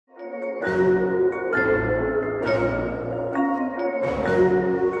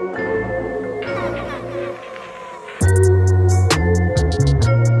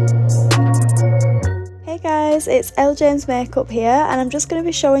guys, it's Elle James Makeup here, and I'm just going to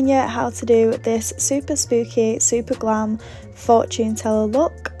be showing you how to do this super spooky, super glam fortune teller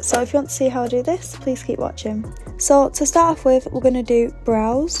look. So if you want to see how I do this, please keep watching. So to start off with, we're going to do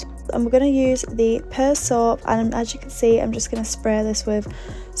brows, and we're going to use the Pearl soap, and as you can see, I'm just going to spray this with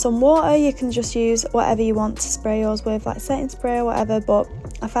some water. You can just use whatever you want to spray yours with, like setting spray or whatever, but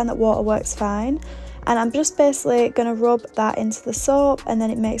I find that water works fine. And I'm just basically going to rub that into the soap, and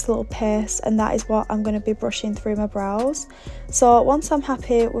then it makes a little paste, and that is what I'm going to be brushing through my brows. So once I'm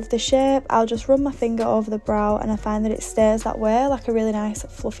happy with the shape, I'll just run my finger over the brow, and I find that it stays that way, like a really nice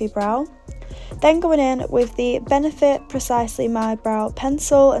fluffy brow. Then going in with the Benefit Precisely My Brow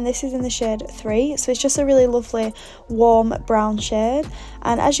pencil, and this is in the shade 3, so it's just a really lovely warm brown shade.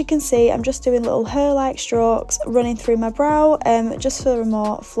 And as you can see, I'm just doing little hair-like strokes running through my brow, just for a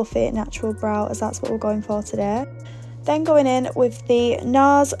more fluffy natural brow, as that's what we're going for today. Then going in with the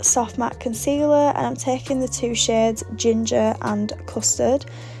NARS Soft Matte Concealer, and I'm taking the two shades Ginger and Custard.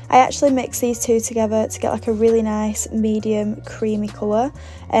 I actually mix these two together to get like a really nice medium creamy colour.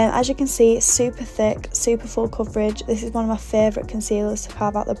 As you can see, it's super thick, super full coverage. This is one of my favourite concealers to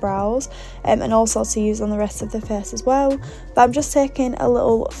carve out the brows, and also to use on the rest of the face as well. But I'm just taking a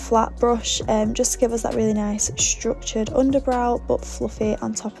little flat brush just to give us that really nice structured underbrow, but fluffy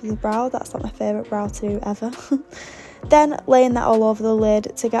on top of the brow. That's like my favourite brow to do ever. Then laying that all over the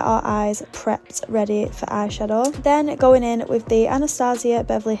lid to get our eyes prepped ready for eyeshadow. Then going in with the Anastasia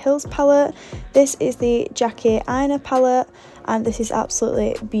Beverly Hills palette. This is the Jackie Aina palette, and this is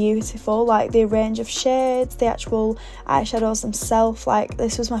absolutely beautiful. Like the range of shades, the actual eyeshadows themselves, like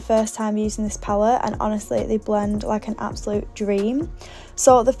this was my first time using this palette, and honestly they blend like an absolute dream.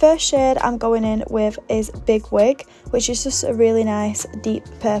 So the first shade I'm going in with is Big Wig, which is just a really nice deep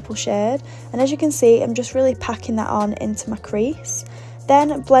purple shade, and as you can see, I'm just really packing that on into my crease.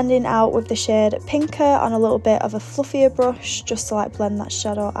 Then blending out with the shade Pinker on a little bit of a fluffier brush, just to like blend that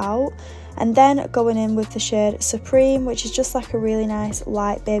shadow out. And then going in with the shade Supreme, which is just like a really nice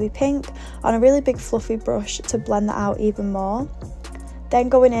light baby pink, on a really big fluffy brush to blend that out even more. Then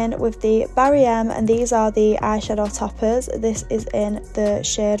going in with the Barry M, and these are the eyeshadow toppers. This is in the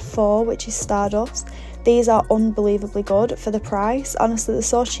shade 4, which is Stardust. These are unbelievably good for the price. Honestly, they're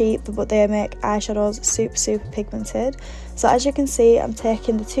so cheap, but they make eyeshadows super pigmented. So as you can see, I'm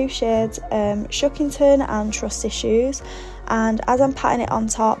taking the two shades Shuckington and Trust Issues, and as I'm patting it on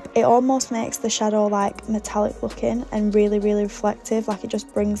top, it almost makes the shadow like metallic looking and really reflective. Like it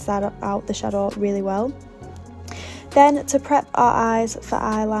just brings that out the shadow really well. Then to prep our eyes for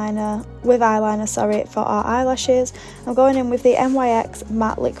eyeliner, for our eyelashes, I'm going in with the NYX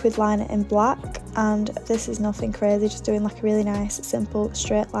Matte Liquid Liner in black, and this is nothing crazy, just doing like a really nice simple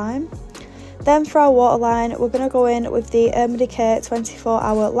straight line. Then for our waterline, we're going to go in with the Urban Decay 24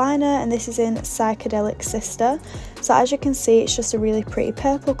 Hour Liner, and this is in Psychedelic Sister. So as you can see, it's just a really pretty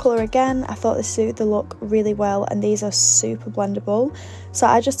purple colour again. I thought this suited the look really well, and these are super blendable. So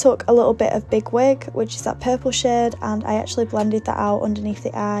I just took a little bit of Big Wig, which is that purple shade, and I actually blended that out underneath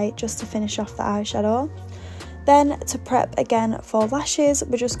the eye just to finish off the eyeshadow. Then to prep again for lashes,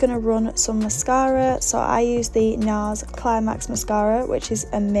 we're just going to run some mascara. So I use the NARS Climax mascara, which is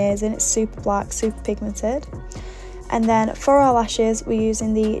amazing. It's super black, super pigmented. And then for our lashes, we're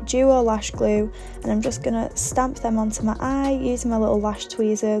using the Duo Lash Glue, and I'm just going to stamp them onto my eye using my little lash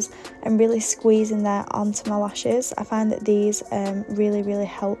tweezers and really squeezing that onto my lashes. I find that these really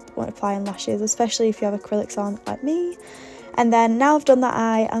help when applying lashes, especially if you have acrylics on like me. And then now I've done that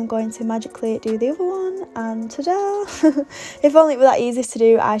eye, I'm going to magically do the other one, and ta-da! If only it were that easy to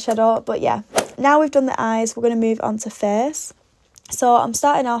do eyeshadow. But yeah, now we've done the eyes, we're going to move on to face. So I'm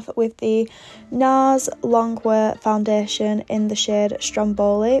starting off with the NARS Longwear Foundation in the shade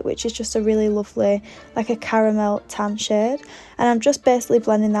Stromboli, which is just a really lovely, like a caramel tan shade. And I'm just basically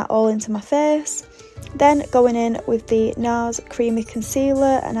blending that all into my face. Then going in with the NARS Creamy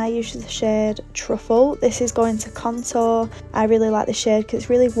Concealer, and I use the shade Truffle. This is going to contour. I really like the shade because it's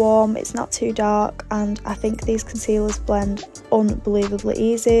really warm, it's not too dark, and I think these concealers blend unbelievably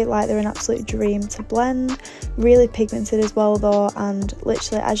easy. Like they're an absolute dream to blend. Really pigmented as well though, and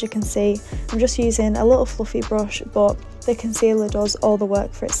literally as you can see, I'm just using a little fluffy brush, but the concealer does all the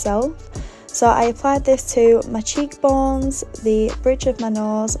work for itself. So I applied this to my cheekbones, the bridge of my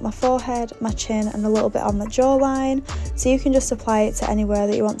nose, my forehead, my chin, and a little bit on my jawline. So you can just apply it to anywhere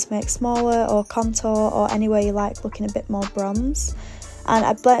that you want to make smaller or contour, or anywhere you like looking a bit more bronze. And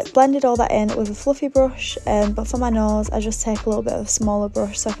I blended all that in with a fluffy brush, but for my nose I just take a little bit of a smaller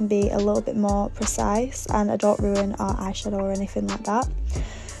brush so I can be a little bit more precise and I don't ruin our eyeshadow or anything like that.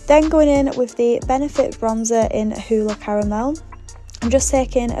 Then going in with the Benefit bronzer in Hula Caramel. I'm just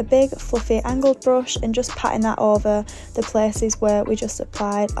taking a big fluffy angled brush and just patting that over the places where we just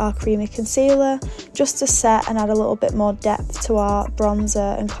applied our creamy concealer, just to set and add a little bit more depth to our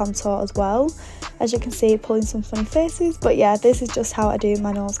bronzer and contour as well. As you can see, pulling some funny faces, but yeah, this is just how I do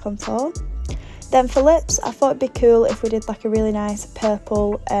my nose contour. Then for lips, I thought it'd be cool if we did like a really nice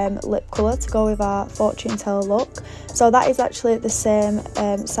purple lip colour to go with our fortune teller look. So that is actually the same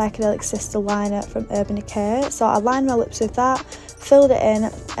Psychedelic Sister liner from Urban Decay. So I lined my lips with that, filled it in,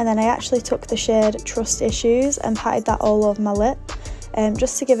 and then I actually took the shade Trust Issues and patted that all over my lip,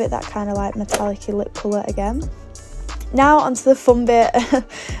 just to give it that kind of like metallic-y lip colour again. Now onto the fun bit.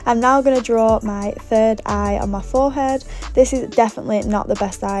 I'm now going to draw my third eye on my forehead. This is definitely not the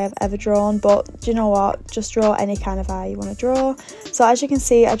best eye I've ever drawn, but do you know what? Just draw any kind of eye you want to draw. So as you can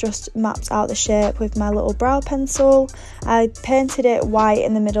see, I just mapped out the shape with my little brow pencil. I painted it white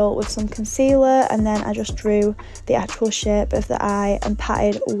in the middle with some concealer, and then I just drew the actual shape of the eye and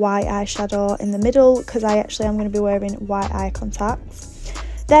patted white eyeshadow in the middle, because I actually am going to be wearing white eye contacts.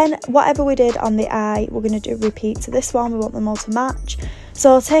 Then whatever we did on the eye, we're going to do repeat to this one. We want them all to match.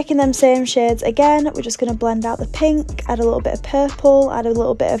 So taking them same shades again, we're just going to blend out the pink, add a little bit of purple, add a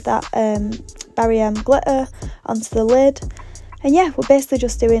little bit of that Barry M glitter onto the lid. And yeah, we're basically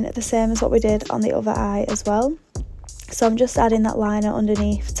just doing the same as what we did on the other eye as well. So I'm just adding that liner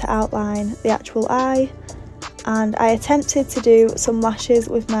underneath to outline the actual eye. And I attempted to do some lashes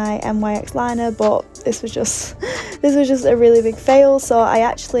with my NYX liner, but this was just a really big fail. So I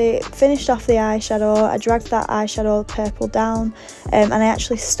actually finished off the eyeshadow, I dragged that eyeshadow purple down, and I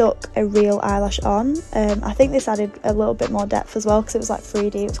actually stuck a real eyelash on. I think this added a little bit more depth as well, because it was like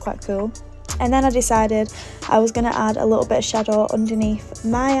 3D, it was quite cool. And then I decided I was going to add a little bit of shadow underneath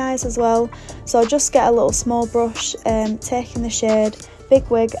my eyes as well. So just get a little small brush, taking the shade Big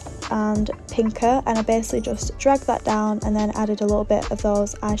Wig and Pinker, and I basically just dragged that down and then added a little bit of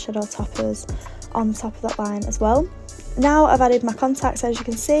those eyeshadow toppers on top of that line as well. Now I've added my contacts, as you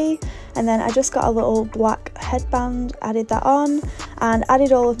can see, and then I just got a little black headband, added that on, and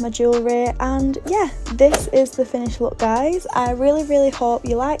added all of my jewellery, and yeah, this is the finished look, guys. I really hope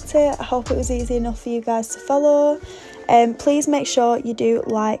you liked it. I hope it was easy enough for you guys to follow. Please make sure you do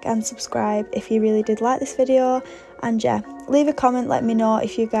like and subscribe if you really did like this video, and yeah, leave a comment, let me know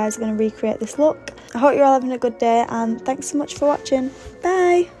if you guys are going to recreate this look. I hope you're all having a good day, and thanks so much for watching.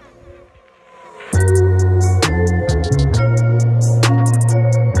 Bye!